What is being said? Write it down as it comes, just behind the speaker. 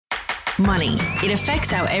Money. It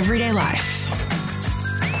affects our everyday life.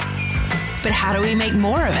 But how do we make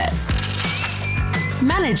more of it?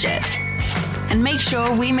 Manage it. And make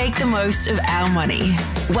sure we make the most of our money.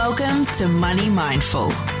 Welcome to Money Mindful,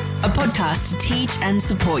 a podcast to teach and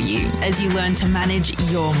support you as you learn to manage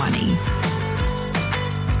your money.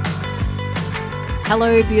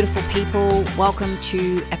 Hello, beautiful people. Welcome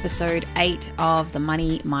to episode 8 of the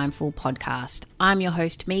Money Mindful podcast. I'm your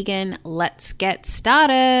host, Megan. Let's get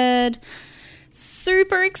started.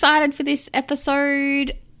 Super excited for this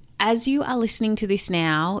episode. As you are listening to this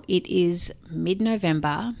now, it is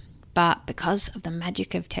mid-November, but because of the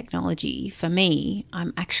magic of technology, for me,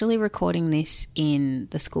 I'm actually recording this in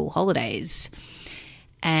the school holidays.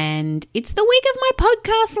 And it's the week of my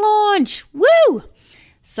podcast launch. Woo!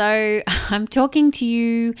 So I'm talking to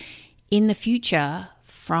you in the future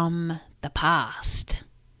from the past.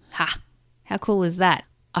 Ha! How cool is that?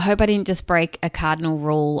 I hope I didn't just break a cardinal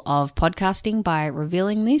rule of podcasting by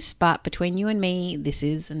revealing this, but between you and me, this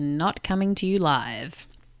is not coming to you live.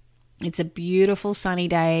 It's a beautiful sunny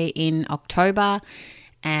day in October,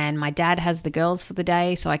 and my dad has the girls for the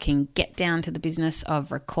day, so I can get down to the business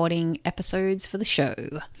of recording episodes for the show.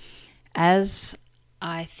 As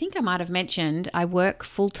I think I might have mentioned, I work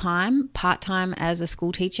full-time, part-time as a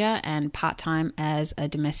school teacher and part-time as a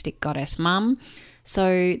domestic goddess mum.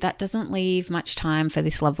 So that doesn't leave much time for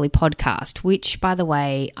this lovely podcast, which, by the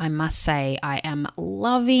way, I must say I am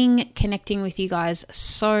loving connecting with you guys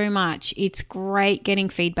so much. It's great getting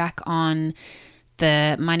feedback on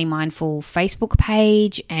the Money Mindful Facebook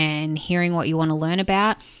page and hearing what you want to learn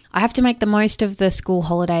about. I have to make the most of the school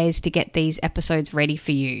holidays to get these episodes ready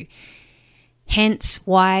for you. Hence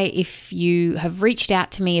why if you have reached out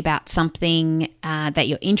to me about something that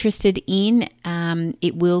you're interested in,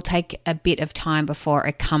 it will take a bit of time before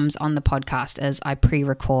it comes on the podcast as I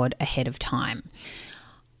pre-record ahead of time.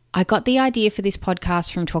 I got the idea for this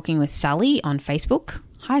podcast from talking with Sally on Facebook.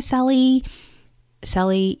 Hi, Sally.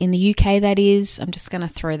 Sally in the UK, that is. I'm just going to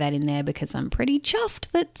throw that in there because I'm pretty chuffed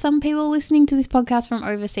that some people are listening to this podcast from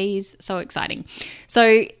overseas. So exciting.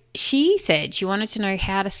 So she said she wanted to know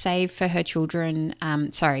how to save for her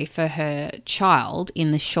for her child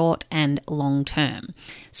in the short and long term.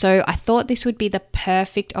 So I thought this would be the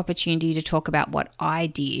perfect opportunity to talk about what I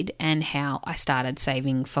did and how I started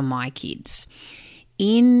saving for my kids.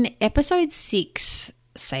 In episode 6,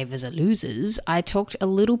 Savers are Losers, I talked a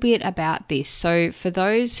little bit about this. So for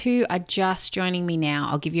those who are just joining me now,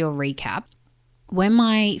 I'll give you a recap. When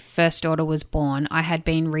my first daughter was born, I had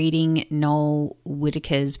been reading Noel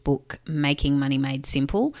Whittaker's book, Making Money Made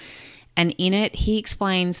Simple, and in it he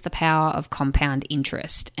explains the power of compound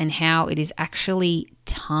interest and how it is actually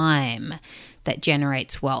time that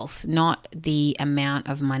generates wealth, not the amount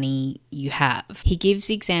of money you have. He gives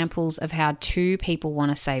examples of how two people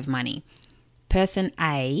want to save money. Person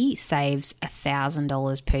A saves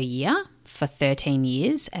 $1,000 per year for 13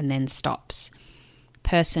 years and then stops.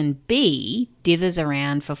 Person B dithers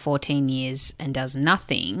around for 14 years and does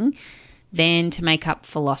nothing. Then to make up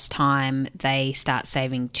for lost time, they start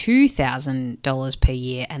saving $2,000 per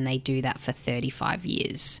year and they do that for 35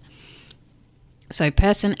 years. So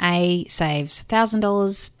person A saves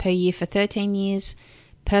 $1,000 per year for 13 years.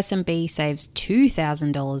 Person B saves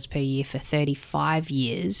 $2,000 per year for 35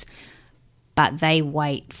 years, but they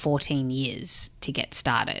wait 14 years to get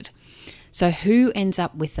started. So who ends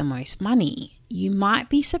up with the most money? You might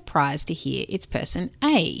be surprised to hear it's person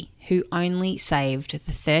A, who only saved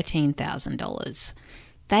the $13,000.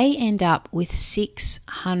 They end up with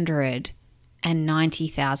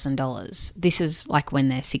 $690,000. This is like when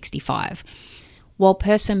they're 65. While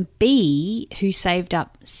person B, who saved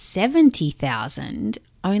up $70,000,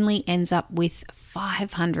 only ends up with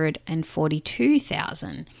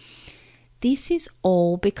 $542,000. This is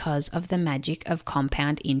all because of the magic of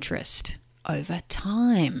compound interest over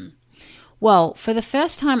time. Well, for the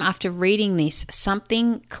first time after reading this,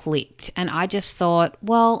 something clicked and I just thought,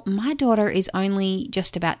 well, my daughter is only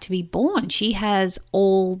just about to be born. She has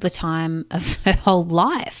all the time of her whole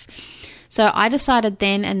life. So I decided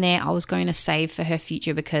then and there I was going to save for her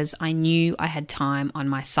future because I knew I had time on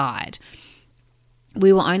my side.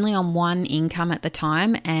 We were only on one income at the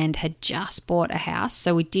time and had just bought a house,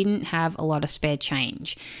 so we didn't have a lot of spare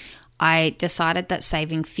change. I decided that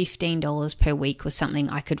saving $15 per week was something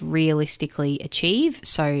I could realistically achieve,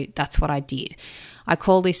 so that's what I did. I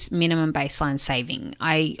call this minimum baseline saving.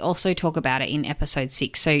 I also talk about it in episode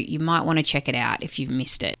 6, so you might want to check it out if you've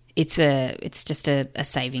missed it. It's just a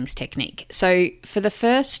savings technique. So for the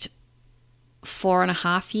first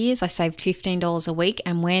 4.5 years, I saved $15 a week.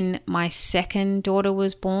 And when my second daughter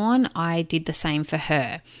was born, I did the same for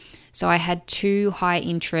her. So I had 2 high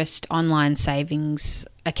interest online savings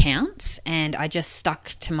accounts, and I just stuck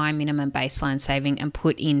to my minimum baseline saving and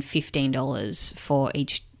put in $15 for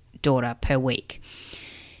each daughter per week.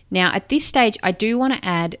 Now, at this stage, I do want to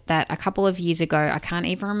add that a couple of years ago, I can't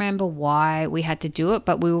even remember why we had to do it,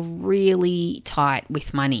 but we were really tight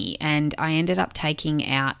with money, and I ended up taking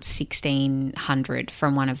out $1,600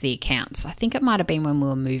 from one of the accounts. I think it might have been when we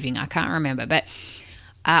were moving. I can't remember, but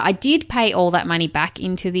I did pay all that money back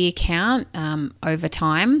into the account over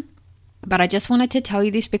time. But I just wanted to tell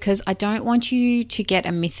you this because I don't want you to get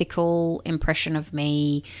a mythical impression of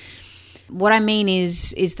me. What I mean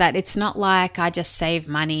is that it's not like I just save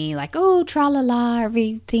money like, oh, tra-la-la,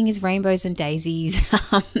 everything is rainbows and daisies.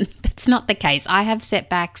 That's not the case. I have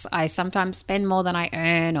setbacks. I sometimes spend more than I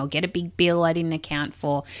earn or get a big bill I didn't account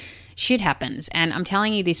for. Shit happens. And I'm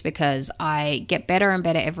telling you this because I get better and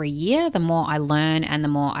better every year, the more I learn and the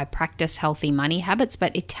more I practice healthy money habits,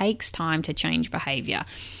 but it takes time to change behavior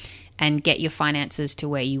and get your finances to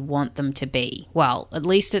where you want them to be. Well, at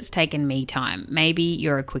least it's taken me time. Maybe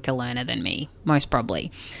you're a quicker learner than me, most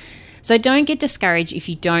probably. So don't get discouraged if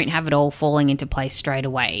you don't have it all falling into place straight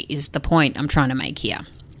away, is the point I'm trying to make here.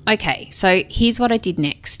 Okay, so here's what I did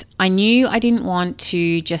next. I knew I didn't want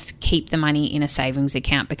to just keep the money in a savings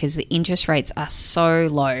account because the interest rates are so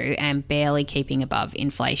low and barely keeping above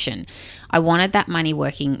inflation. I wanted that money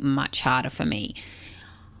working much harder for me.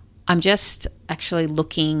 I'm just actually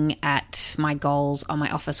looking at my goals on my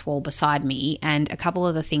office wall beside me, and a couple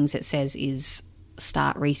of the things it says is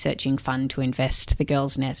start researching fund to invest, the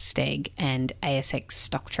Girls Nest Egg, and ASX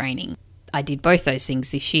stock training. I did both those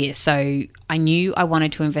things this year, so I knew I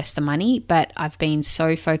wanted to invest the money, but I've been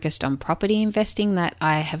so focused on property investing that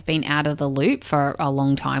I have been out of the loop for a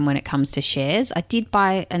long time when it comes to shares. I did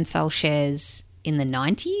buy and sell shares in the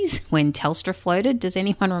 90s when Telstra floated. Does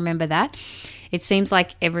anyone remember that? It seems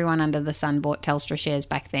like everyone under the sun bought Telstra shares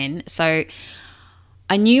back then. So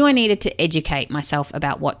I knew I needed to educate myself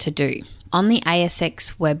about what to do. On the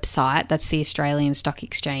ASX website, that's the Australian Stock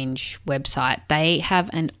Exchange website, they have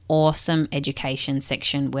an awesome education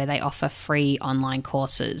section where they offer free online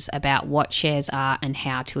courses about what shares are and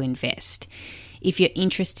how to invest. If you're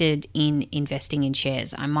interested in investing in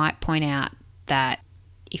shares, I might point out that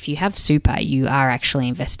if you have super, you are actually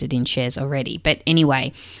invested in shares already. But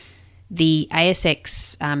anyway, the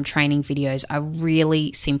ASX training videos are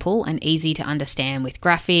really simple and easy to understand with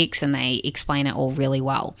graphics, and they explain it all really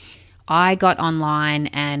well. I got online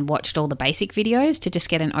and watched all the basic videos to just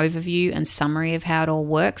get an overview and summary of how it all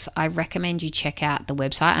works. I recommend you check out the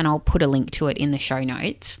website, and I'll put a link to it in the show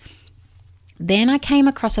notes. Then I came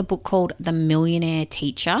across a book called The Millionaire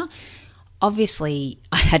Teacher. Obviously,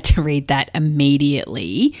 I had to read that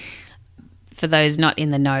immediately. For those not in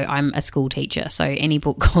the know, I'm a school teacher, so any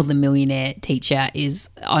book called The Millionaire Teacher is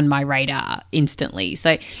on my radar instantly.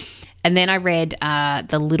 And then I read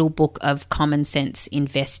The Little Book of Common Sense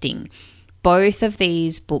Investing. Both of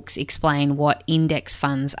these books explain what index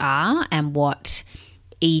funds are and what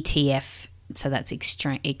ETF, so that's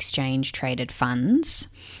exchange traded funds,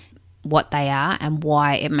 what they are and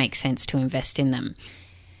why it makes sense to invest in them.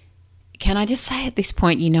 Can I just say at this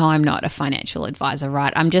point, you know I'm not a financial advisor,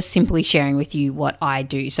 right? I'm just simply sharing with you what I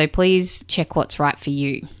do. So please check what's right for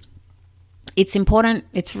you. It's important,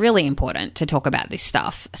 it's really important to talk about this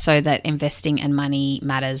stuff so that investing and money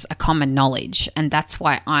matters are common knowledge. And that's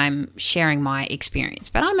why I'm sharing my experience.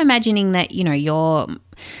 But I'm imagining that, you know,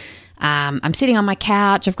 I'm sitting on my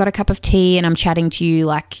couch, I've got a cup of tea, and I'm chatting to you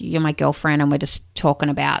like you're my girlfriend, and we're just talking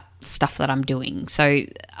about stuff that I'm doing. So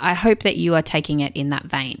I hope that you are taking it in that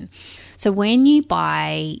vein. So when you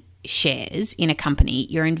buy shares in a company,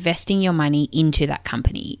 you're investing your money into that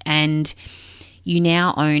company, and you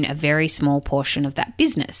now own a very small portion of that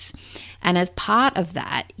business. And as part of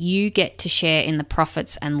that, you get to share in the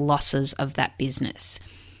profits and losses of that business.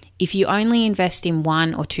 If you only invest in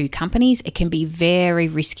one or two companies, it can be very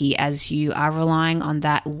risky as you are relying on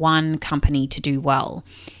that one company to do well.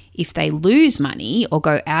 If they lose money or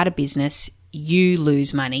go out of business, you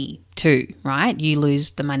lose money too, right? You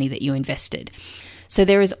lose the money that you invested. So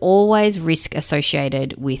there is always risk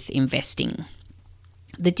associated with investing.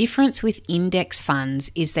 The difference with index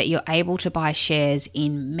funds is that you're able to buy shares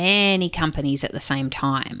in many companies at the same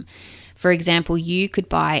time. For example, you could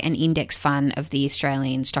buy an index fund of the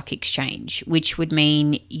Australian Stock Exchange, which would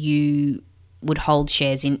mean you would hold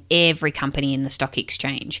shares in every company in the stock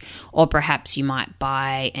exchange. Or perhaps you might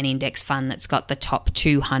buy an index fund that's got the top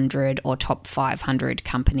 200 or top 500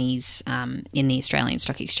 companies in the Australian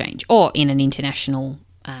Stock Exchange, or in an international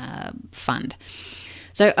fund.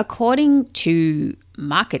 So according to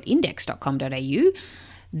marketindex.com.au,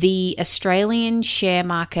 The Australian share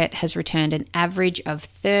market has returned an average of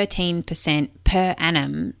 13% per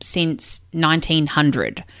annum since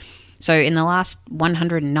 1900. So in the last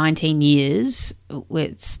 119 years,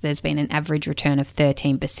 there's been an average return of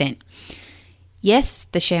 13%. Yes,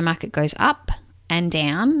 the share market goes up and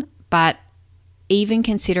down, but even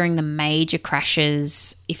considering the major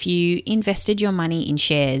crashes, if you invested your money in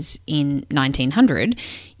shares in 1900,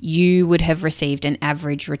 you would have received an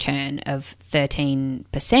average return of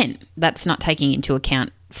 13%. That's not taking into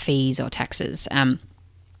account fees or taxes.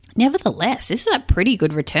 Nevertheless, this is a pretty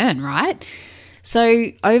good return, right? So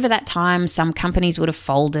over that time, some companies would have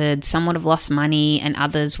folded, some would have lost money, and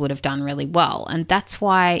others would have done really well. And that's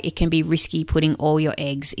why it can be risky putting all your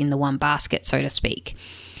eggs in the one basket, so to speak.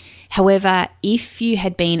 However, if you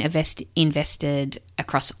had been invested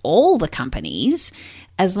across all the companies,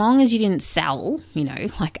 as long as you didn't sell,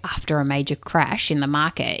 like after a major crash in the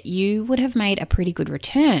market, you would have made a pretty good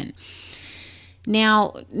return.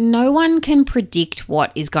 Now, no one can predict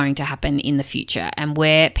what is going to happen in the future, and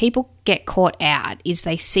where people get caught out is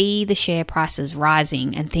they see the share prices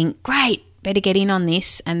rising and think, great, better get in on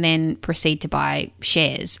this, and then proceed to buy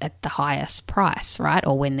shares at the highest price, right?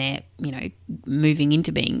 Or when they're, moving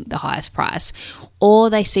into being the highest price. Or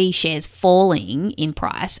they see shares falling in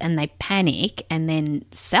price and they panic and then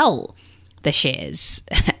sell the shares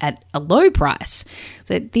at a low price.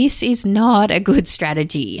 So this is not a good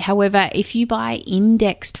strategy. However, if you buy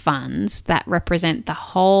indexed funds that represent the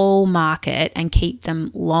whole market and keep them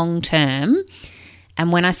long term,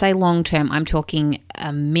 and when I say long term, I'm talking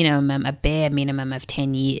a bare minimum of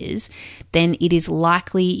 10 years, then it is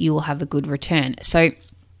likely you will have a good return. So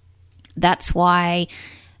that's why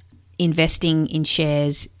investing in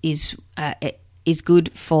shares is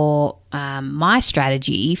good for my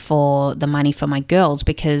strategy for the money for my girls,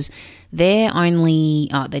 because they're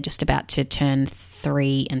just about to turn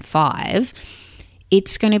 3 and 5.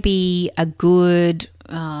 It's going to be a good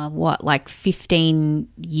 15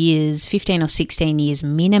 or 16 years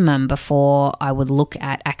minimum before I would look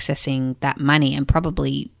at accessing that money, and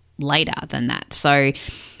probably later than that. So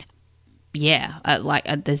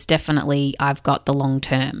there's definitely, I've got the long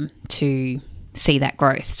term to see that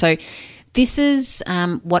growth. So this is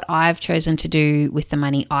what I've chosen to do with the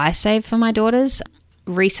money I save for my daughters.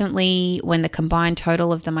 Recently, when the combined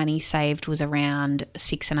total of the money saved was around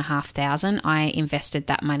 $6,500, I invested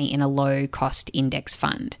that money in a low-cost index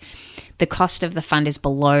fund. The cost of the fund is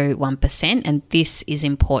below 1%, and this is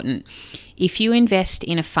important. If you invest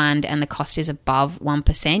in a fund and the cost is above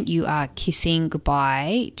 1%, you are kissing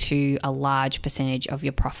goodbye to a large percentage of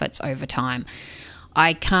your profits over time.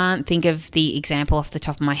 I can't think of the example off the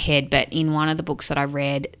top of my head, but in one of the books that I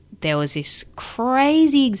read, there was this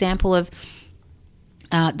crazy example of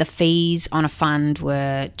the fees on a fund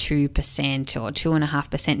were 2% or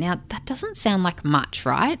 2.5%. Now, that doesn't sound like much,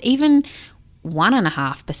 right? Even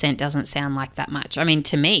 1.5% doesn't sound like that much. I mean,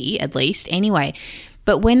 to me, at least, anyway.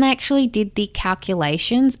 But when they actually did the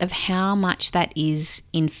calculations of how much that is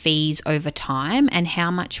in fees over time and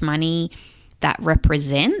how much money that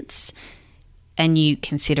represents, and you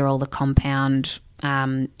consider all the compound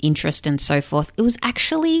interest and so forth, it was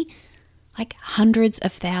actually like hundreds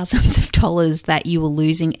of thousands of dollars that you were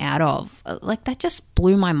losing out of. Like, that just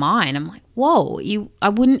blew my mind. I'm like, whoa, I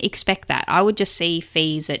wouldn't expect that. I would just see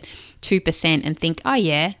fees at 2% and think, oh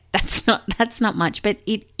yeah, that's not much, but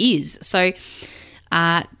it is. So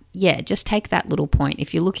just take that little point.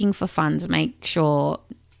 If you're looking for funds, make sure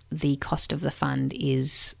the cost of the fund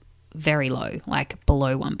is very low, like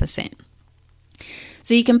below 1%.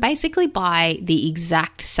 So you can basically buy the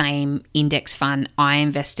exact same index fund I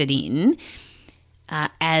invested in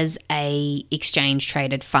as a exchange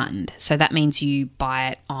traded fund. So that means you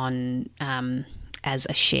buy it on as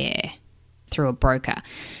a share through a broker.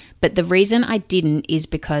 But the reason I didn't is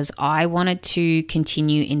because I wanted to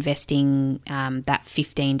continue investing that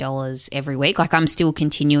 $15 every week. Like, I'm still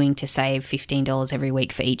continuing to save $15 every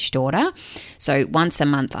week for each daughter. So once a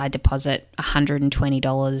month I deposit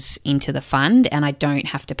 $120 into the fund, and I don't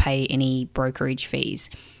have to pay any brokerage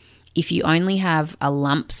fees. If you only have a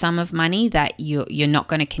lump sum of money that you're not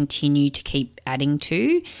going to continue to keep adding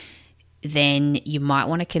to, then you might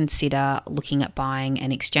want to consider looking at buying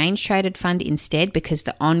an exchange traded fund instead, because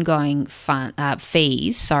the ongoing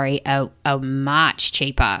fees are much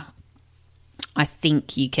cheaper. I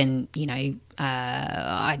think you can,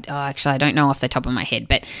 I don't know off the top of my head,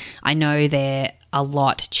 but I know they're a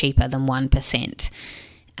lot cheaper than 1%.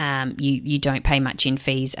 you don't pay much in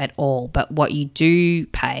fees at all. But what you do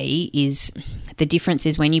pay is, the difference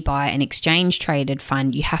is when you buy an exchange traded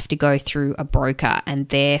fund, you have to go through a broker, and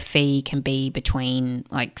their fee can be between,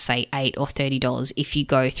 like, say $8 or $30 if you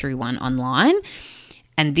go through one online.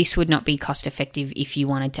 And this would not be cost effective if you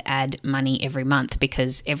wanted to add money every month,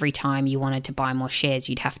 because every time you wanted to buy more shares,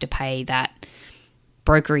 you'd have to pay that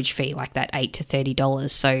brokerage fee, like that $8 to $30.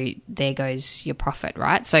 So there goes your profit,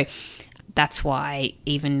 right? So that's why,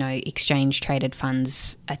 even though exchange traded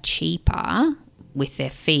funds are cheaper with their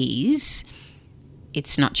fees,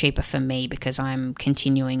 it's not cheaper for me because I'm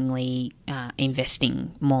continually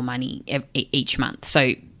investing more money each month.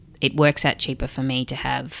 So it works out cheaper for me to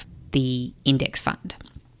have the index fund.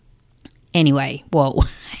 Anyway, whoa,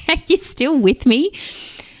 are you still with me?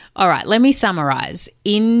 All right, let me summarize.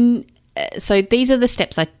 So these are the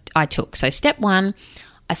steps I took. So step 1,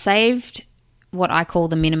 I saved what I call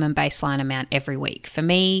the minimum baseline amount every week. For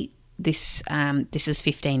me, this is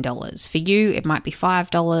 $15. For you, it might be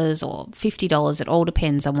 $5 or $50. It all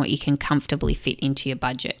depends on what you can comfortably fit into your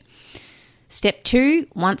budget. Step 2,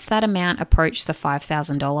 once that amount approached the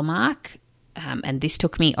 $5,000 mark, and this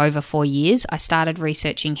took me over 4 years, I started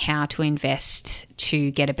researching how to invest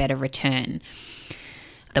to get a better return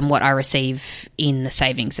than what I receive in the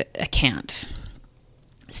savings account.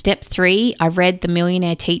 Step 3, I read The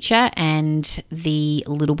Millionaire Teacher and The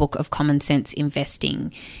Little Book of Common Sense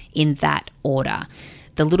Investing in that order.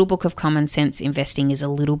 The Little Book of Common Sense Investing is a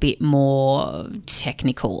little bit more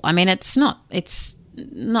technical. I mean, it's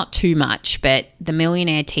not too much, but The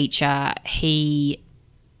Millionaire Teacher, he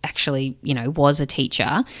actually, was a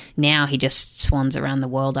teacher. Now he just swans around the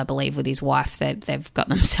world, I believe, with his wife. They've got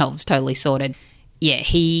themselves totally sorted. Yeah,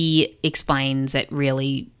 he explains it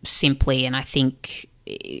really simply, and I think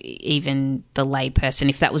even the layperson,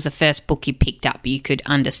 if that was the first book you picked up, you could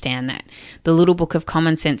understand that. The Little Book of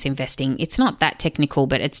Common Sense Investing, it's not that technical,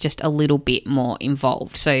 but it's just a little bit more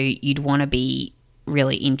involved. So you'd want to be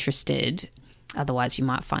really interested. Otherwise, you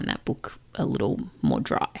might find that book a little more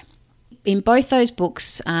dry. In both those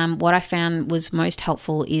books, what I found was most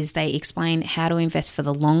helpful is they explain how to invest for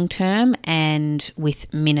the long term and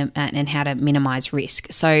and how to minimize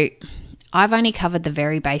risk. So I've only covered the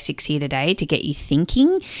very basics here today to get you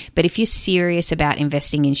thinking, but if you're serious about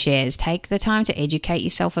investing in shares, take the time to educate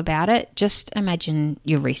yourself about it. Just imagine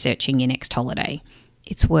you're researching your next holiday.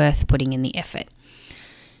 It's worth putting in the effort.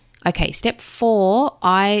 Okay, step 4,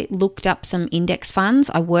 I looked up some index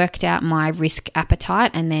funds. I worked out my risk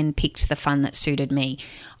appetite and then picked the fund that suited me.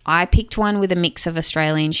 I picked one with a mix of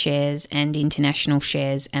Australian shares and international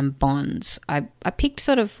shares and bonds. I picked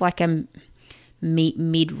sort of like a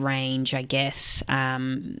mid-range, I guess,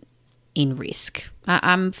 in risk.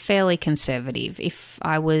 I'm fairly conservative. If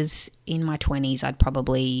I was in my 20s, I'd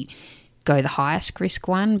probably go the highest risk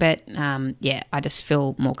one, but I just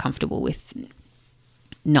feel more comfortable with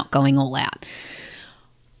not going all out.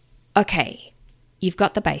 Okay, you've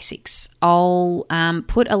got the basics. I'll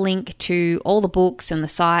put a link to all the books and the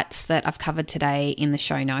sites that I've covered today in the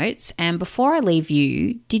show notes. And before I leave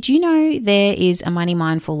you, did you know there is a Money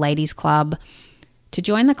Mindful Ladies Club? To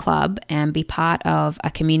join the club and be part of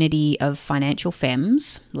a community of financial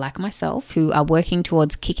femmes like myself who are working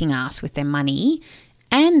towards kicking ass with their money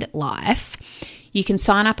and life, you can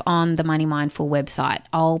sign up on the Money Mindful website.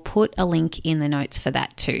 I'll put a link in the notes for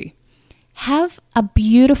that too. Have a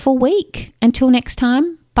beautiful week. Until next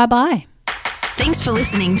time, bye-bye. Thanks for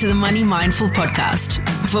listening to the Money Mindful podcast.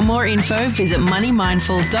 For more info, visit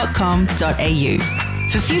moneymindful.com.au.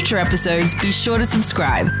 For future episodes, be sure to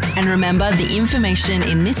subscribe. And remember, the information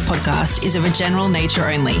in this podcast is of a general nature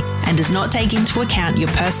only and does not take into account your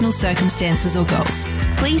personal circumstances or goals.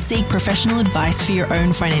 Please seek professional advice for your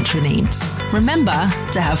own financial needs. Remember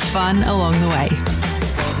to have fun along the way.